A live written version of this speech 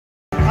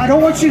I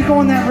don't want you to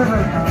go in that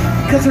river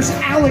because there's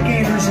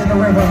alligators in the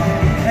river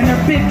and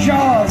they're big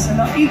jaws and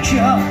they'll eat you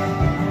up.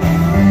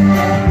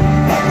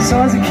 So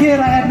as a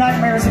kid, I had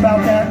nightmares about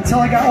that until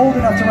I got old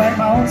enough to write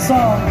my own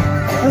song.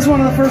 This is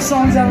one of the first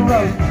songs I ever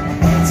wrote.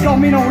 It's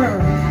called Me No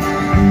River.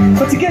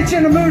 But to get you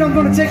in the mood, I'm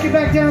going to take you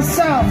back down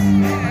south.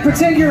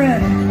 Pretend you're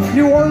in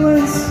New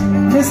Orleans,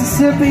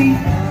 Mississippi,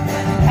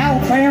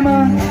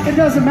 Alabama. It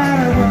doesn't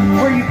matter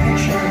where you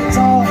picture it. It's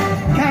all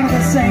kind of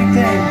the same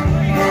thing.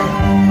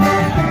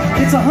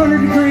 It's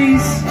 100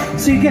 degrees,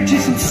 so you get you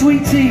some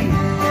sweet tea.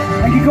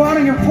 And you go out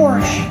on your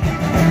porch,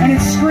 and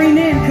it's screened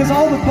in because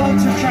all the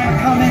bugs are trying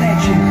to come in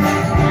at you.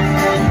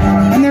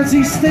 And there's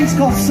these things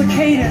called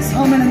cicadas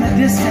humming in the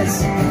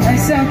distance. They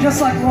sound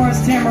just like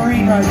Laura's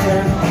tambourine right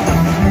there.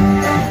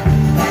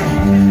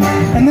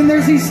 And then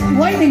there's these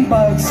lightning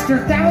bugs.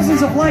 There are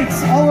thousands of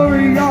lights all over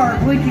your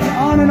yard blinking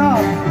on and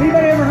off.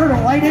 Anybody ever heard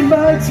of lightning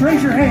bugs?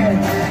 Raise your hand.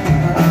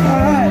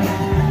 All right.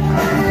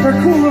 They're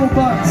cool little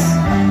bugs.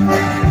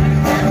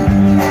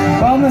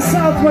 Well, in the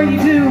South, what you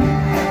do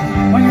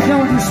when you're done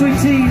with your sweet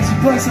tea is you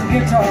play some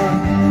guitar.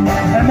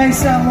 And it may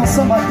sound a little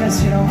something like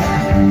this, you know.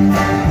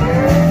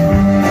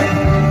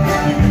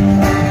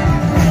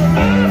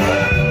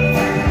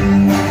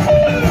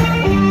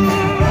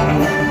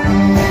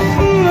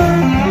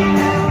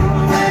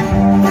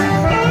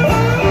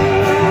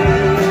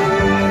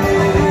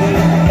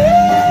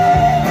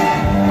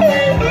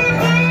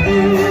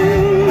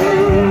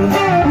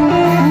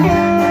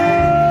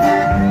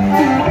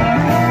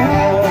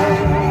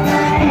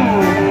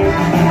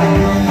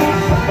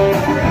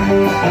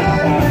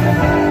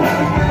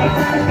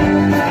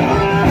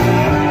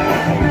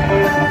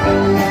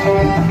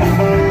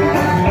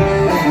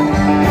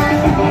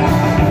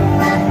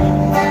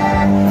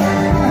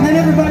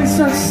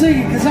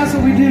 Singing, because that's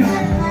what we do. And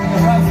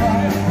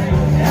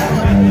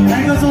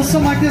it goes a little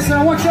something like this, and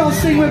I want y'all to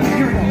sing with me.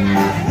 Here we go.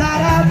 La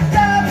da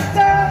da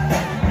da,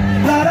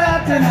 la da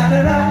da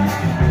da da,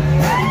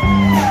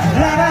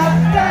 la da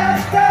da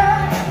da,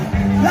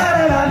 la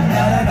da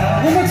da da da.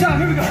 One more time.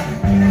 Here we go.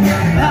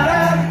 La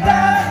da da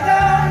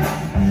da,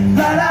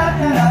 la da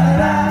da da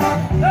da,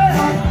 la da da da,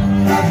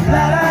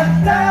 la da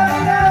da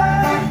da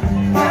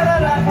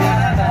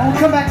da. We'll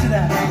come back to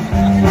that.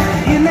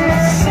 In that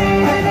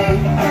city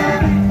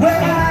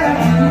where I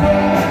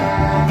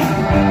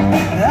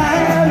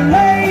had a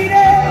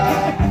lady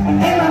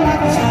in my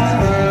life,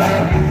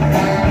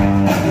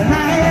 and I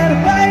had a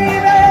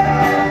baby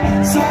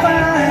so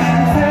fine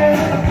and fair,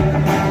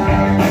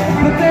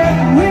 but that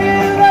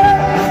river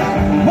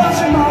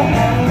washed them all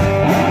down.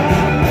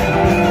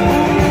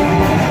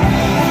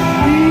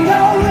 The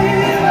old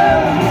river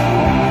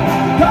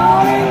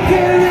gone and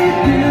carried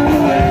them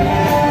away.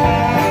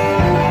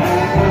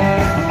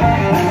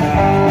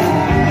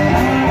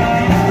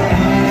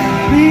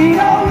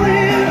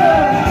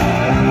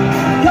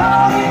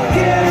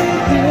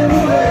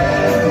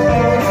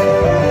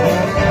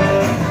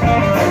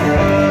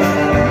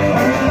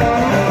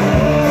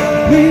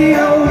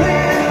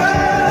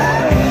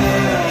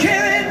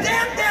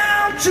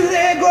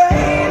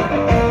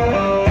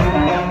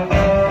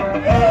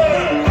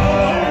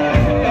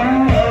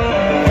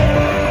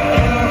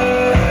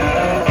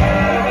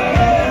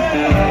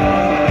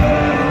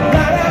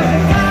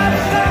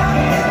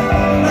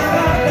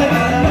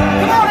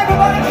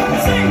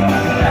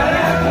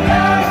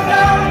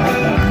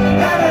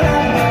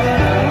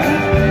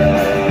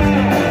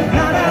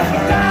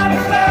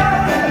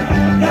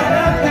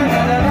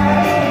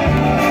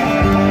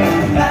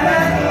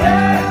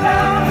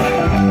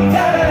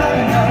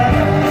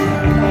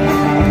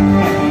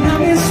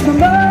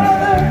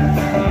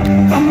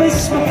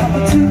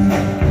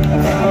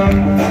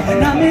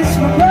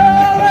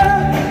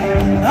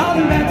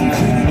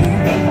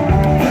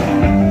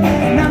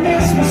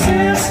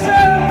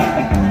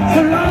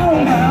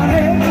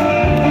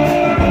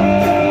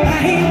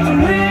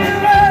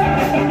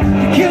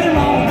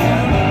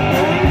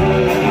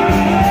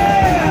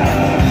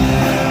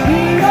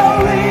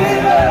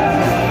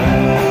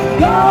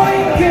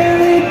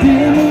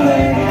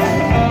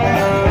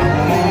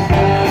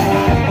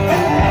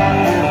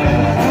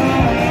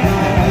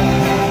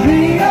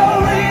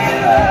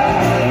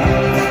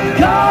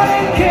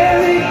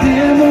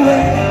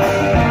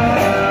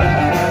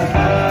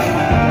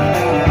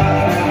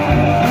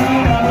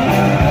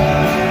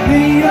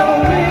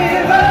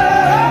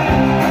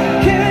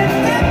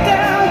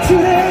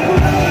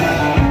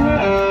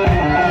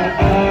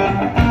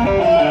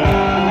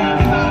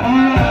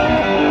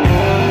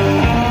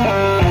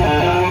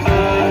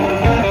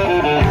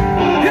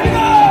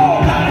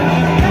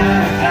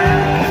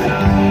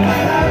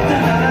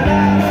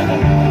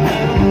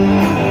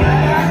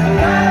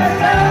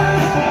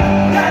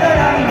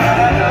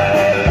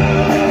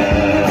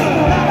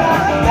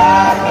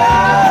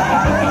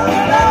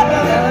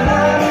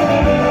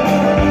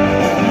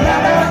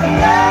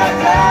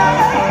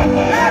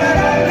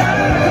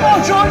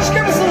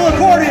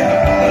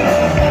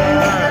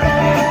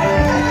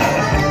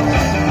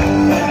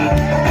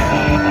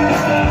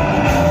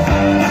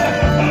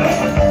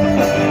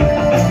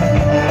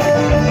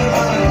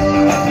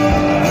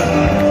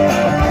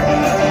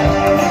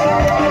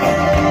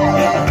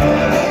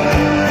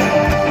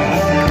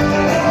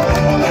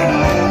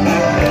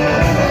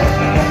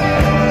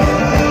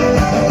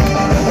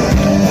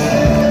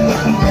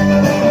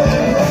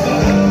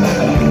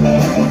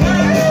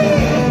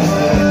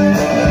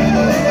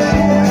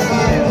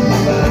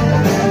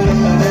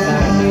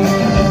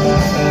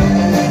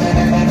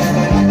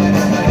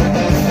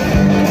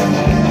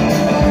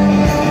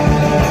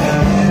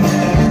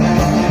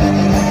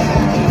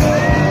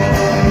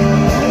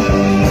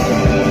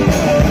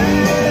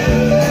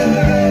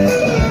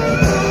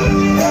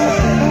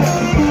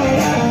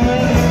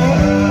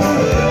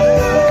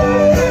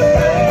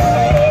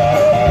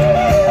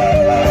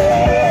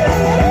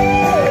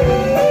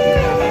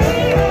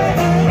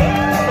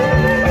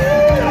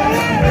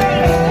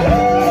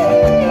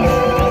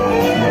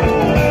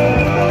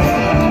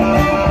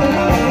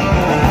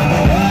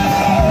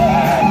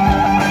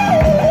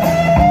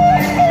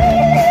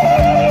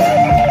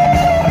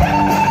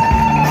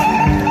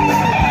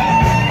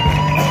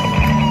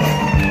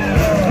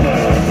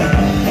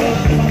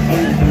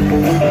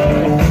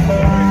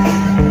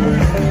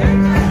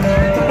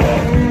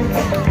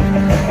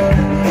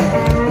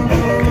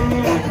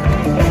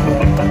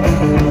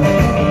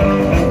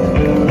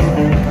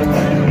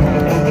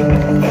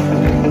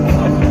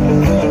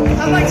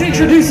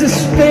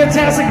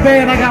 fantastic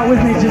band I got with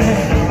me today.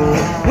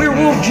 We're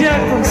Wolf Jett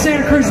from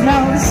Santa Cruz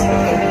Mountains.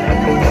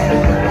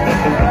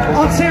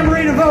 On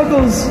tambourine and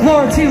vocals,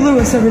 Laura T.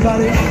 Lewis,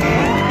 everybody.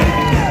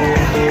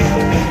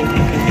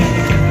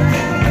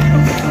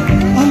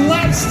 On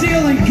lap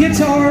steel and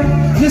guitar,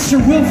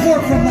 Mr. Will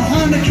Fork from La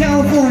Honda,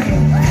 California.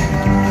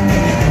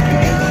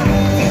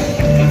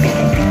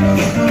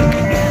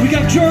 We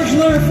got George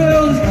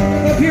Lerfield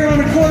up here on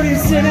accordion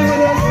sitting with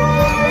us.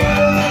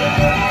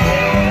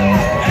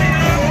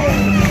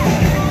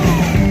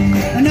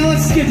 And now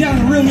let's get down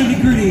to real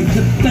nitty-gritty,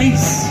 the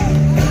bass.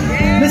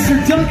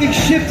 Mr. Duncan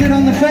Shipton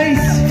on the bass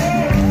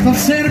from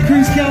Santa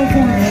Cruz,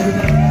 California,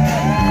 everybody.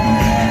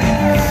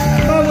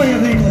 By way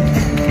of England.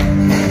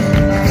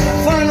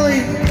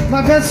 Finally,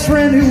 my best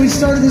friend who we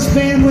started this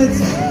band with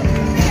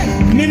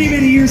many,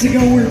 many years ago.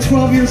 We were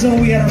 12 years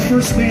old. We had our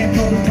first band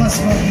called the Plus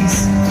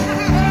Monkeys.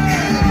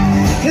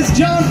 It's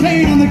John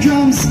Payne on the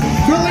drums.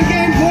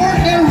 Burlingame, born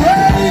and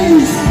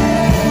raised.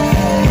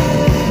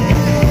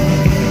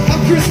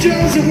 I'm Chris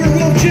Jones and we're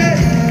Wolf Jett.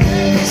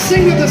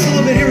 Sing with us a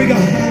little bit. Here we go.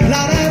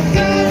 La, la.